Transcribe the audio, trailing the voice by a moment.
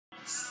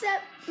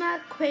Except my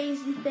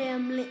crazy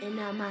family and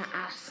not my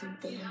awesome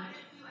family.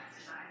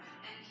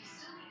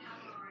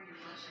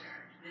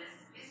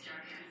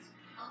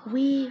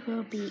 We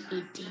will be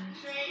eating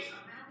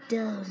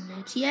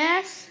donuts,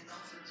 yes?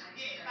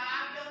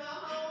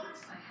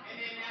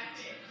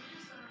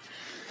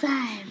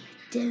 5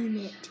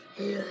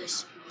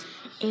 donuts.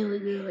 And we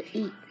will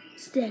eat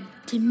 7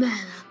 tomorrow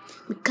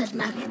because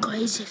my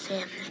crazy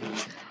family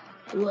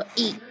will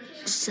eat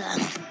some.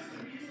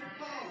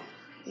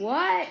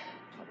 What?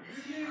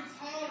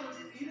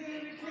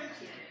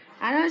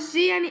 I don't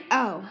see any.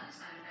 Oh.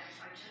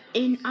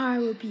 And I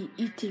will be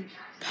eating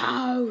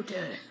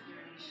powder.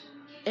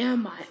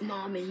 And my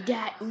mom and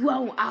dad,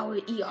 well, I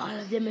will eat all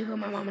of them before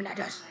my mom and dad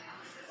does.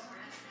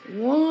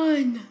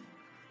 1.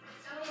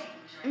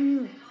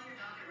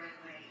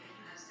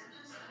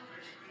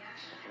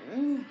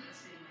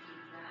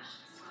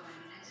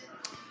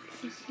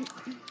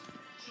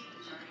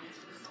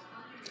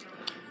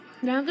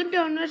 Dunkin'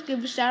 Donuts,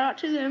 give a shout out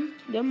to them.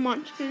 They're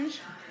munchkins.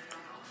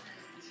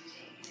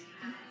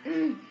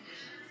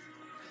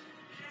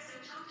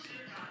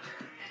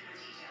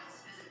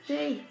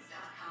 Hey.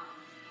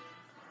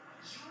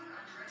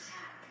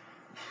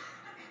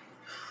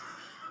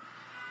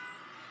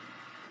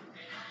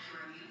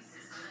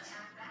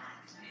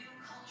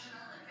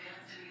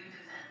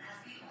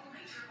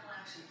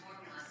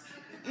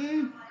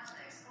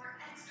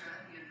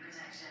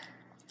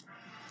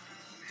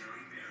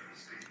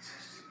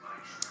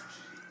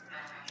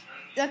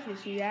 Let me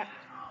see that.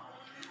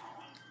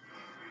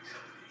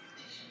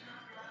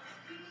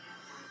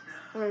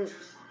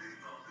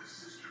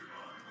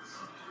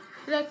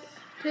 Look,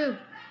 2.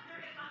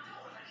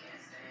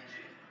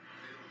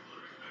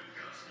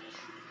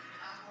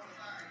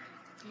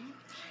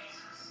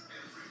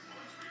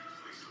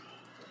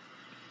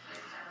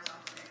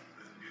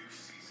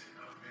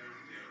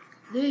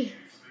 Three.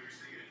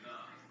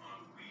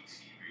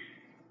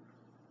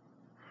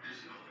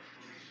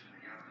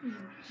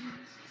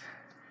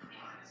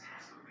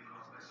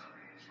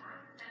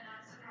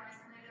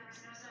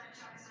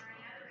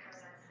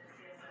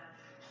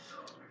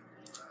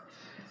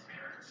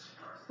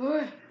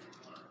 Four.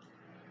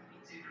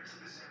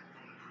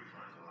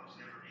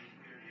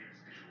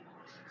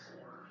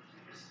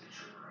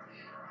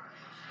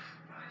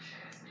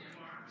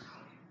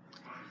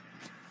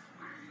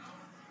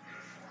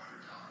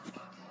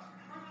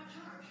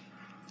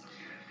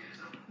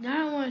 Now I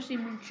don't want to see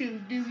me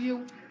chew, do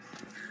you?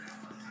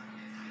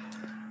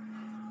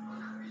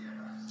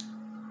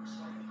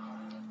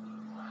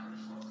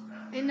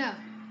 Enough.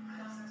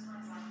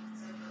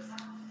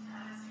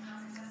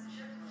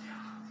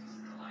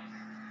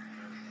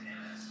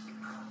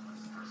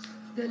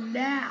 The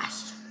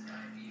last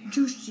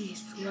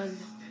juiciest one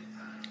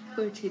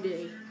for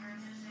today.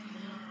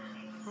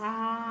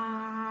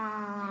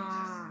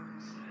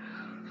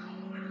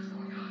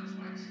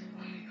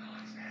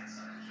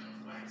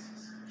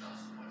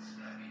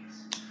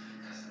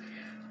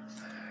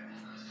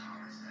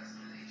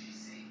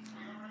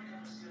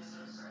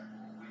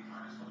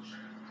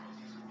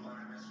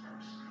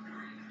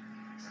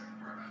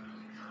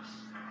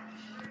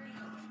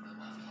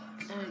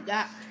 And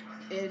that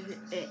is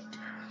it.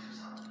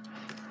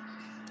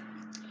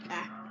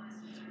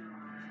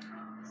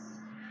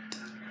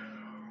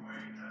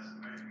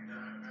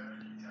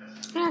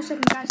 Hang on a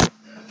second, guys.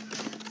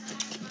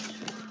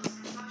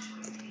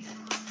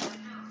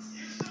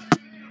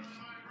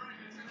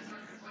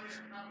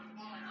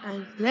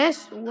 And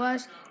this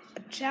was a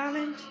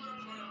challenge.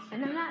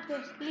 And I'm not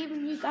just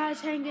leaving you guys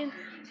hanging.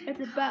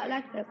 It's about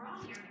like a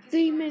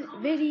 3-minute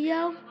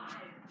video.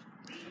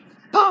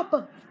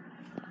 Papa!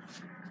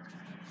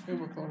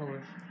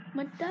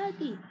 My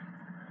doggy.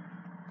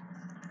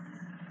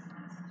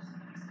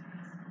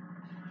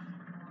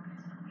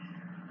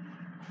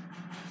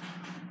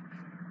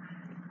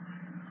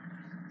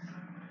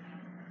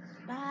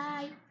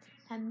 Bye.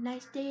 Have a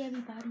nice day,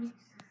 everybody.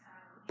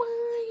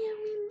 Bye,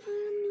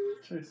 everybody.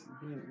 Tracy,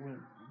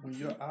 when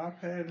your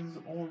iPad is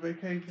on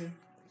vacation,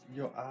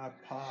 your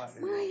iPod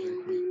is on Bye, vacation.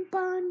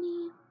 everybody.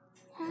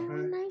 Have a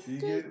nice Do you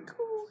day. get it?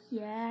 Cool.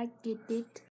 Yeah, I get it.